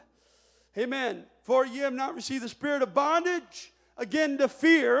 Hallelujah. Amen. For ye have not received the spirit of bondage, again to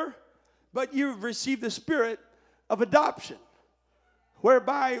fear, but you have received the spirit of adoption,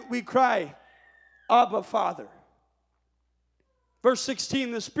 whereby we cry, Abba, Father. Verse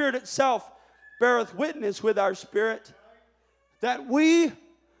 16, the Spirit itself beareth witness with our spirit that we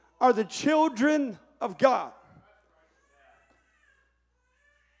are the children of God.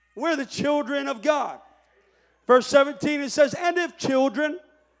 We're the children of God. Verse 17, it says, and if children,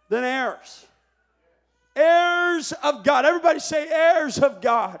 then heirs. Heirs of God. Everybody say heirs of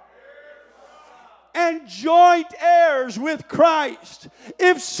God. And joint heirs with Christ,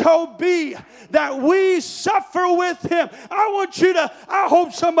 if so be that we suffer with Him. I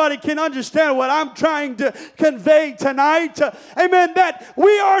hope somebody can understand what I'm trying to convey tonight. Amen, that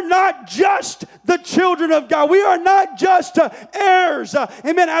we are not just the children of God. We are not just heirs,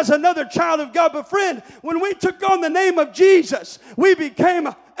 amen, as another child of God. But friend, when we took on the name of Jesus, we became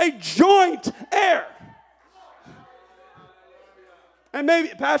a joint heir. And maybe,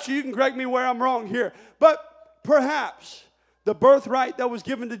 Pastor, you can correct me where I'm wrong here. But perhaps the birthright that was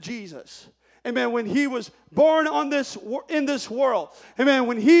given to Jesus, amen, when He was born in this world, amen,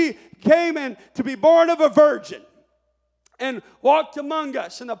 when He came in to be born of a virgin and walked among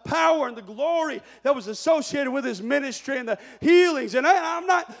us, and the power and the glory that was associated with His ministry and the healings. And I'm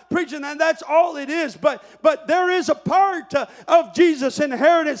not preaching that that's all it is, but there is a part of Jesus'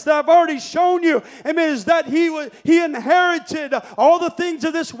 inheritance that I've already shown you. Amen, is that He inherited all the things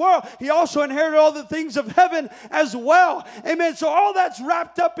of this world. He also inherited all the things of heaven as well. Amen, so all that's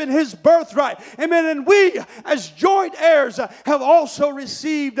wrapped up in His birthright. Amen, and we as joint heirs have also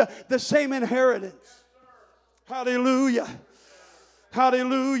received the same inheritance. Hallelujah.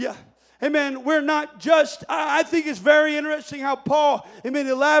 Hallelujah. Amen. We're not just, I think it's very interesting how Paul, amen,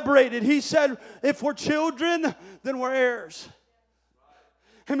 elaborated. He said, if we're children, then we're heirs.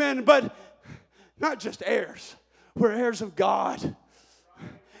 Amen. But not just heirs. We're heirs of God.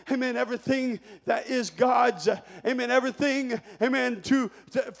 Amen. Everything that is God's. Amen. Everything, amen,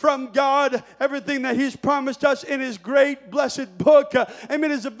 from God. Everything that He's promised us in His great blessed book.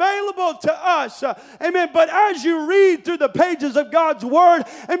 Amen. Is available to us. Amen. But as you read through the pages of God's Word,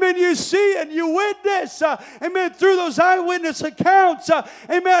 amen, you see and you witness, amen, through those eyewitness accounts,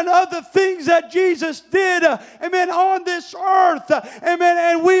 amen, of the things that Jesus did, amen, on this earth. Amen.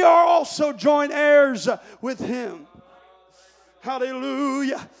 And we are also joint heirs with Him.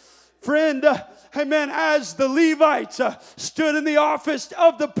 Hallelujah. Friend, amen, as the Levites stood in the office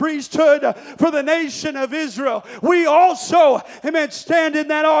of the priesthood for the nation of Israel, we also, amen, stand in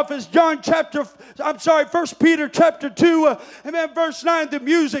that office. 1 Peter chapter 2, amen, verse 9, the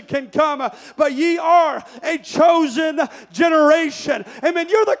music can come, but ye are a chosen generation. Amen,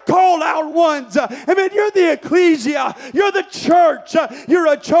 you're the called out ones. Amen, you're the ecclesia. You're the church. You're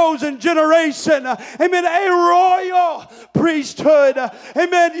a chosen generation. Amen, a royal priesthood.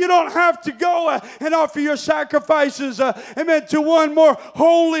 Amen, you don't have to go and offer your sacrifices, amen, to one more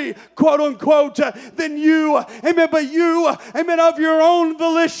holy, quote unquote, than you. Amen, but you, amen, of your own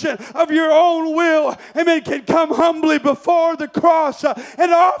volition, of your own will, amen, can come humbly before the cross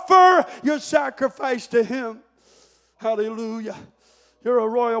and offer your sacrifice to Him. Hallelujah. You're a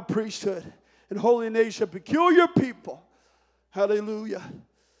royal priesthood and holy nation, peculiar people. Hallelujah.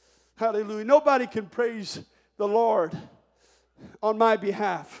 Hallelujah. Nobody can praise the Lord on my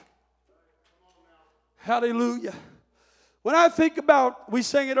behalf. Hallelujah. When I think about, we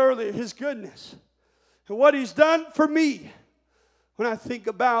sang it earlier, His goodness and what He's done for me. When I think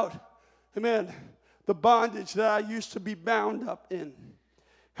about, amen, the bondage that I used to be bound up in.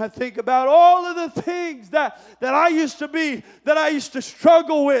 I think about all of the things that I used to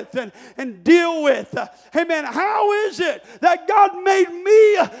struggle with and deal with. Amen. How is it that God made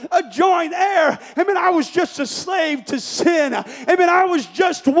me a joint heir? Amen. I was just a slave to sin. Amen. I was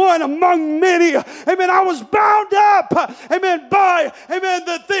just one among many. Amen. I was bound up. Amen. By, amen,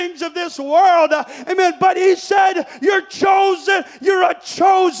 the things of this world. Amen. But He said, you're chosen. You're a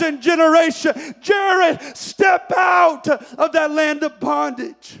chosen generation. Jared, step out of that land of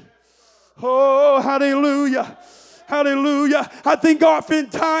bondage. Oh, hallelujah. Hallelujah. I think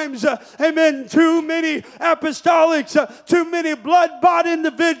oftentimes, amen, too many apostolics, too many blood-bought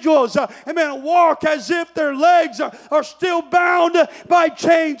individuals, amen, walk as if their legs are still bound by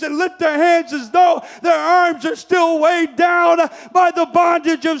chains and lift their hands as though their arms are still weighed down by the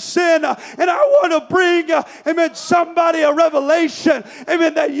bondage of sin. And I want to bring, amen, somebody a revelation,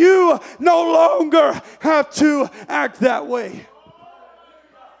 amen, that you no longer have to act that way.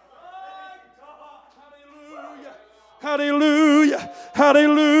 Hallelujah,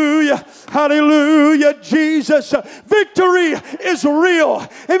 hallelujah, hallelujah. Jesus, victory is real.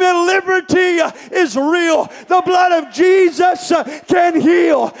 Amen. Liberty is real. The blood of Jesus can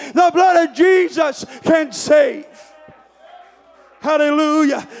heal. The blood of Jesus can save.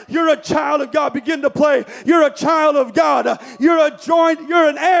 Hallelujah. You're a child of God. Begin to play. You're a child of God. You're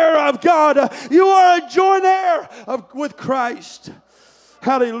an heir of God. You are a joint heir with Christ.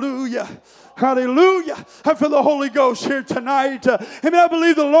 Hallelujah. Hallelujah. I feel the Holy Ghost here tonight. Amen. I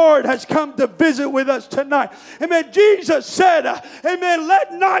believe the Lord has come to visit with us tonight. Amen. Jesus said, amen,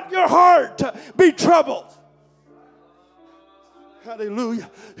 let not your heart be troubled. Hallelujah.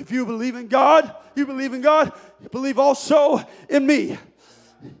 If you believe in God, you believe also in me.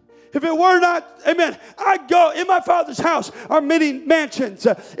 If it were not, amen, I go in my Father's house are many mansions.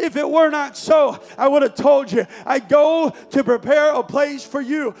 If it were not so, I would have told you. I go to prepare a place for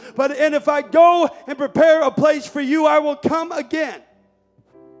you. And if I go and prepare a place for you, I will come again.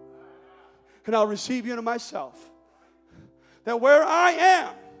 And I'll receive you to myself. That where I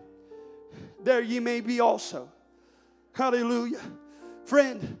am, there ye may be also. Hallelujah.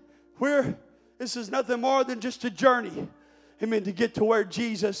 Friend, this is nothing more than just a journey. Amen, to get to where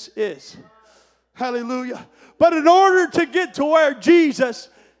Jesus is. Hallelujah. But in order to get to where Jesus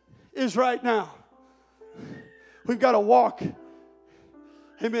is right now, we've got to walk,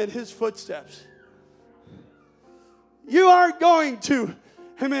 amen, His footsteps. You aren't going to,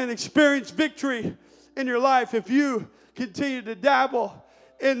 amen, experience victory in your life if you continue to dabble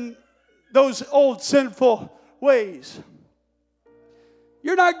in those old sinful ways.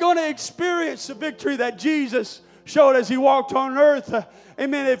 You're not going to experience the victory that Jesus showed as He walked on earth.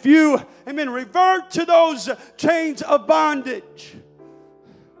 Amen. If you, amen, revert to those chains of bondage.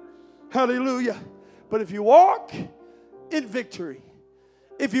 Hallelujah. But if you walk in victory,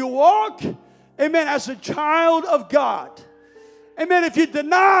 if you walk, amen, as a child of God, amen, if you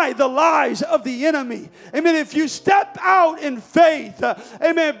deny the lies of the enemy, amen, if you step out in faith,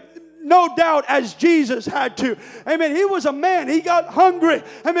 amen, no doubt as Jesus had to. Amen. He was a man. He got hungry.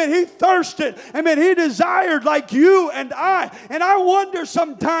 Amen. He thirsted. Amen. He desired like you and I. And I wonder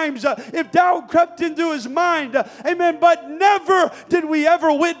sometimes if doubt crept into his mind. Amen. But never did we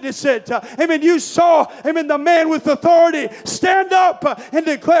ever witness it. Amen. You saw, amen, the man with authority stand up and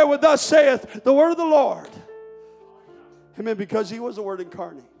declare what thus saith the word of the Lord. Amen. Because He was the Word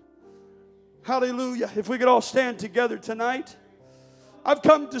incarnate. Hallelujah. If we could all stand together tonight. I've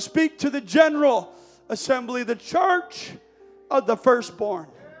come to speak to the general assembly, the church of the firstborn.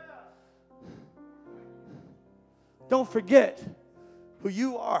 don't forget who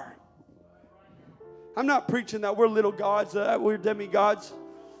you are. I'm not preaching that we're little gods, that we're demigods.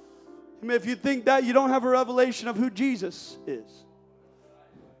 I mean, if you think that, you don't have a revelation of who Jesus is.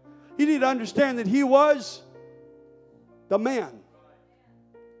 You need to understand that He was the man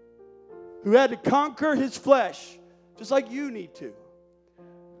who had to conquer his flesh, just like you need to.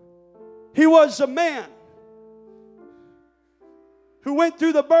 He was a man who went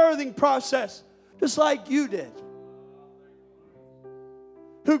through the birthing process, just like you did.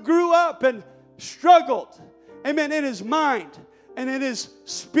 Who grew up and struggled, amen, in his mind and in his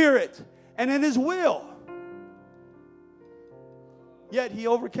spirit and in his will. Yet he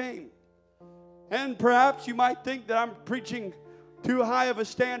overcame. And perhaps you might think that I'm preaching too high of a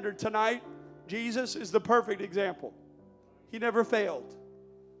standard tonight. Jesus is the perfect example. He never failed.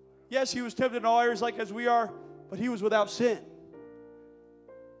 Yes, he was tempted in all areas like as we are, but he was without sin.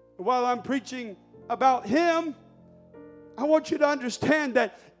 And while I'm preaching about him, I want you to understand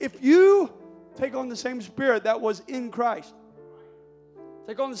that if you take on the same spirit that was in Christ,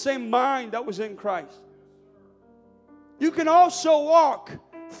 take on the same mind that was in Christ, you can also walk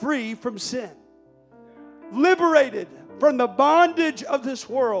free from sin, liberated from the bondage of this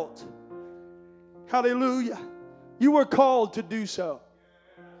world. Hallelujah. You were called to do so.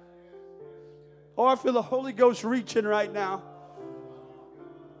 Oh, I feel the Holy Ghost reaching right now.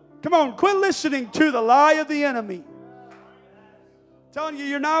 Come on, quit listening to the lie of the enemy. Telling you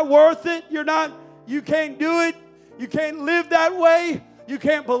you're not worth it. You can't do it. You can't live that way. You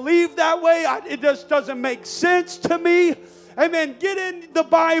can't believe that way. It just doesn't make sense to me. Amen. Get in the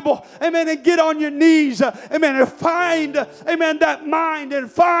Bible. Amen. And get on your knees. Amen. And find, amen, that mind and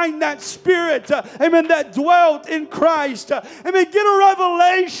find that spirit. Amen. That dwelt in Christ. Amen. Get a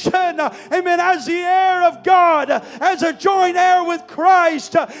revelation. Amen. As the heir of God. As a joint heir with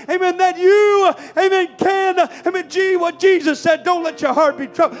Christ. Amen. That you, amen, can, amen, what Jesus said, don't let your heart be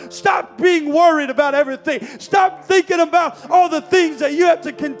troubled. Stop being worried about everything. Stop thinking about all the things that you have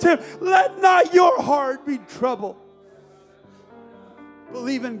to contend. Let not your heart be troubled.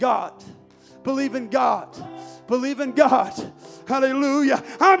 Believe in God. Believe in God. Believe in God. Hallelujah.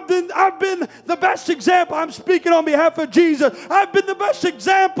 I've been the best example. I'm speaking on behalf of Jesus. I've been the best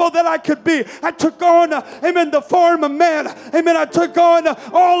example that I could be. I took on, amen, the form of man. Amen. I took on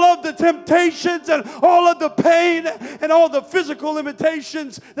all of the temptations and all of the pain and all the physical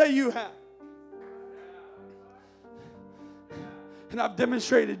limitations that you have. And I've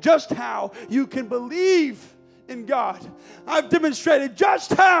demonstrated just how you can believe in God. I've demonstrated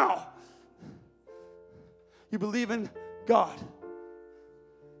just how you believe in God.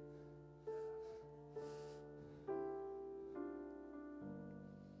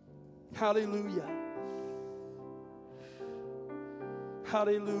 Hallelujah.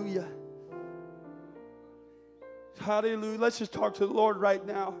 Hallelujah. Hallelujah. Let's just talk to the Lord right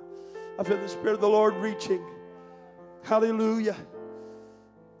now. I feel the Spirit of the Lord reaching. Hallelujah.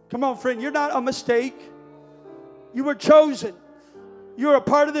 Come on, friend. You're not a mistake. You were chosen. You're a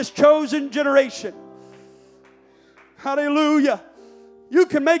part of this chosen generation. Hallelujah. You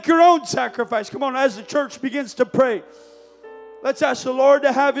can make your own sacrifice. Come on, as the church begins to pray, let's ask the Lord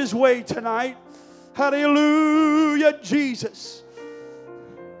to have His way tonight. Hallelujah, Jesus.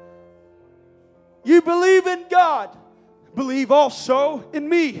 You believe in God. Believe also in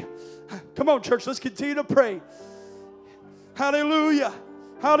me. Come on, church, let's continue to pray. Hallelujah.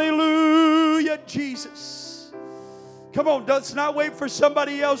 Hallelujah, Jesus. Come on, let's not wait for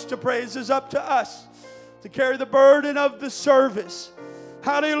somebody else to pray. This is up to us to carry the burden of the service.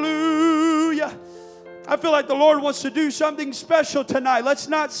 Hallelujah. I feel like the Lord wants to do something special tonight. Let's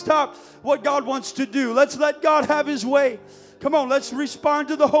not stop what God wants to do. Let's let God have His way. Come on, let's respond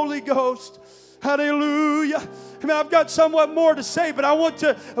to the Holy Ghost. Hallelujah. Amen. I've got somewhat more to say,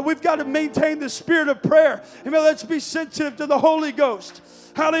 but we've got to maintain the spirit of prayer. Amen. Let's be sensitive to the Holy Ghost.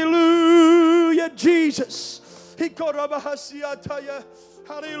 Hallelujah, Jesus.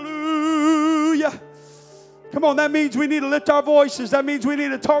 Hallelujah. Come on, that means we need to lift our voices. That means we need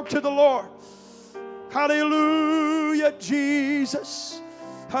to talk to the Lord. Hallelujah, Jesus.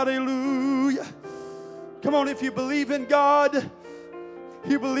 Hallelujah. Come on, if you believe in God,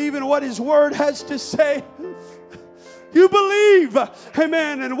 you believe in what His Word has to say. You believe,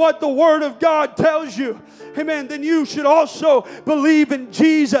 amen, in what the Word of God tells you, amen, then you should also believe in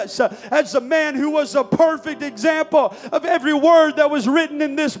Jesus as the man who was a perfect example of every word that was written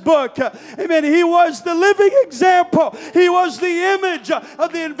in this book. Amen. He was the living example. He was the image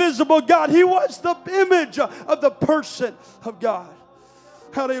of the invisible God. He was the image of the person of God.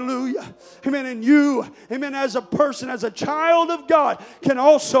 Hallelujah. Amen. And you, amen, as a person, as a child of God, can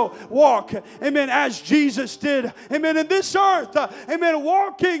also walk, amen, as Jesus did. Amen. In this earth, amen,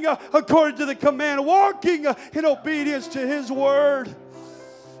 walking according to the command, walking in obedience to His word.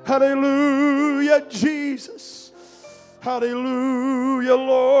 Hallelujah, Jesus. Hallelujah,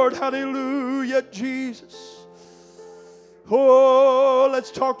 Lord. Hallelujah, Jesus. Oh, let's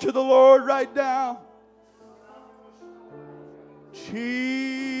talk to the Lord right now. Jesus,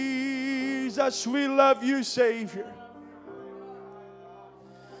 we love you, Savior.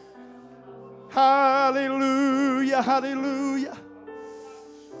 Hallelujah, hallelujah.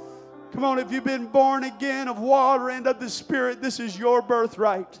 Come on, if you've been born again of water and of the Spirit, this is your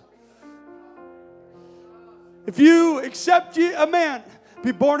birthright. If you accept a man,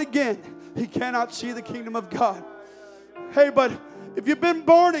 be born again, he cannot see the kingdom of God. Hey, but if you've been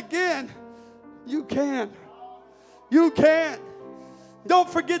born again, you can. You can. Don't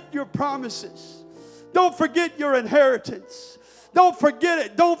forget your promises. Don't forget your inheritance. Don't forget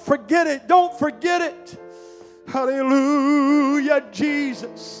it. Don't forget it. Don't forget it. Hallelujah,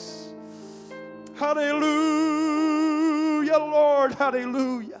 Jesus. Hallelujah, Lord.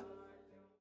 Hallelujah.